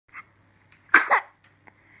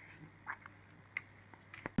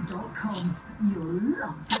What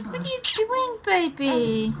are you doing,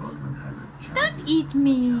 baby? Don't eat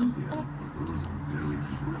me.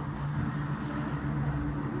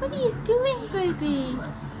 What are you doing, baby?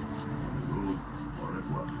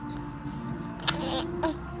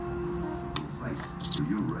 For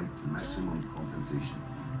your right to maximum compensation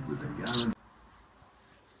with a guarantee.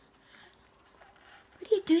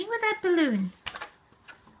 What are you doing with that balloon?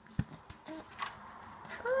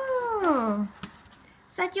 Oh,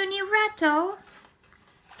 is that your new rattle?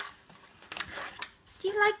 Do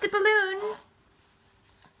you like the balloon?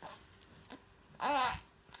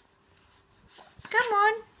 Come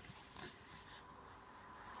on.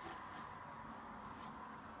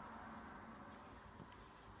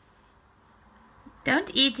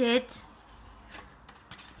 Don't eat it.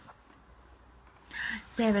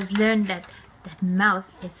 Sarah's learned that mouth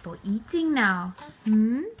is for eating now.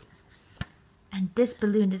 And this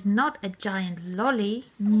balloon is not a giant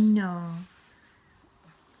lolly. No.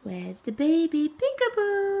 Where's the baby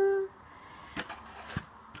peekaboo?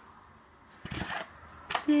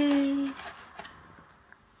 Yay.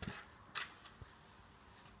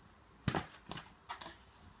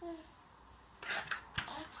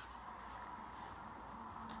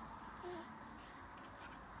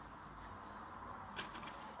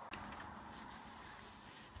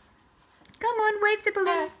 Come on, wave the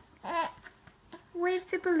balloon. Wave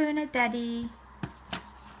the balloon at Daddy.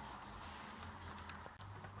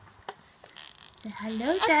 Say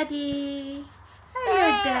hello, Daddy.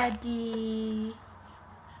 Hello, Daddy.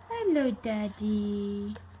 Hello,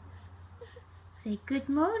 Daddy. Say good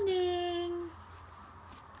morning.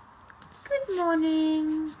 Good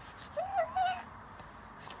morning.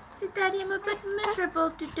 Say, Daddy, I'm a bit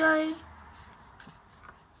miserable today.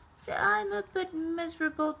 Say, I'm a bit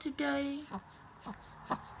miserable today.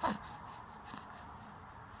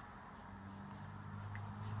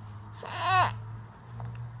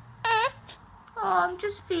 Oh, I'm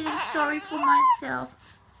just feeling sorry for myself.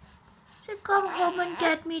 So come home and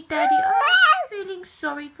get me, Daddy. Oh, I'm feeling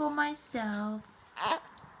sorry for myself.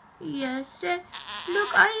 Yes, look,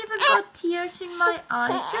 I even got tears in my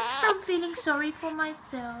eyes just from feeling sorry for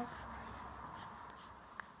myself.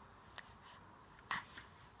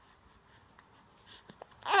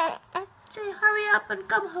 Say, hurry up and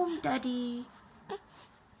come home, Daddy.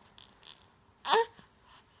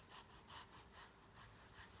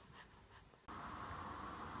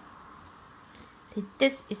 So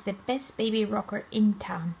this is the best baby rocker in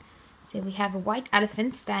town. So we have a white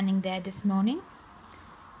elephant standing there this morning.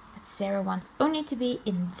 But Sarah wants only to be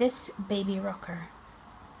in this baby rocker.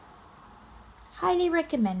 Highly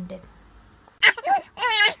recommended.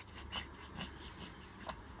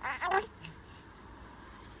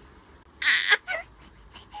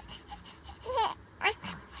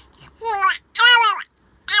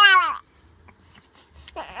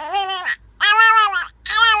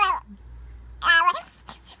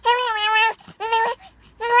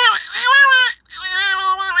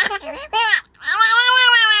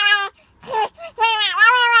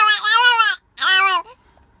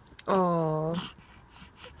 Oh.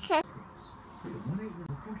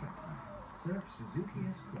 Search Suzuki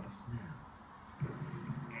S Cross now.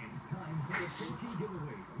 It's time for the 4K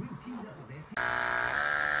giveaway. We've teamed up with ST.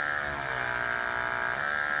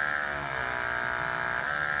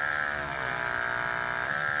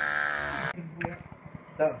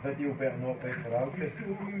 That video better not be for Alfie.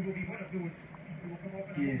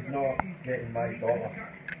 He is not getting my daughter.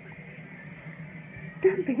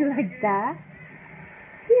 Don't be like that.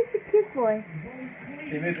 He's a cute boy.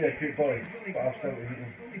 He may be a cute boy, but I'll still eat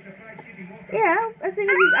him. Yeah, as soon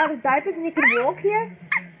as he's out of diapers and he can walk here.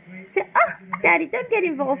 Say, ah, Daddy, don't get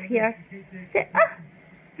involved here. Say, ah.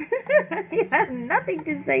 You have nothing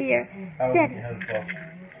to say here. Daddy.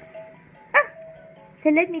 Ah.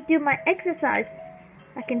 Say, let me do my exercise.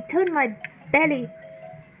 I can turn my belly.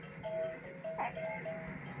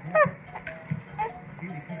 Ah.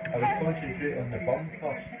 I would concentrate on the bum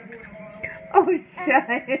first. Oh,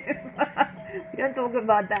 shame. We don't talk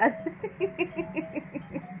about that.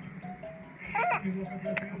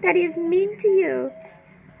 Daddy is mean to you.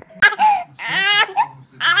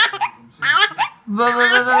 Blah, blah,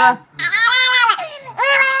 blah, blah.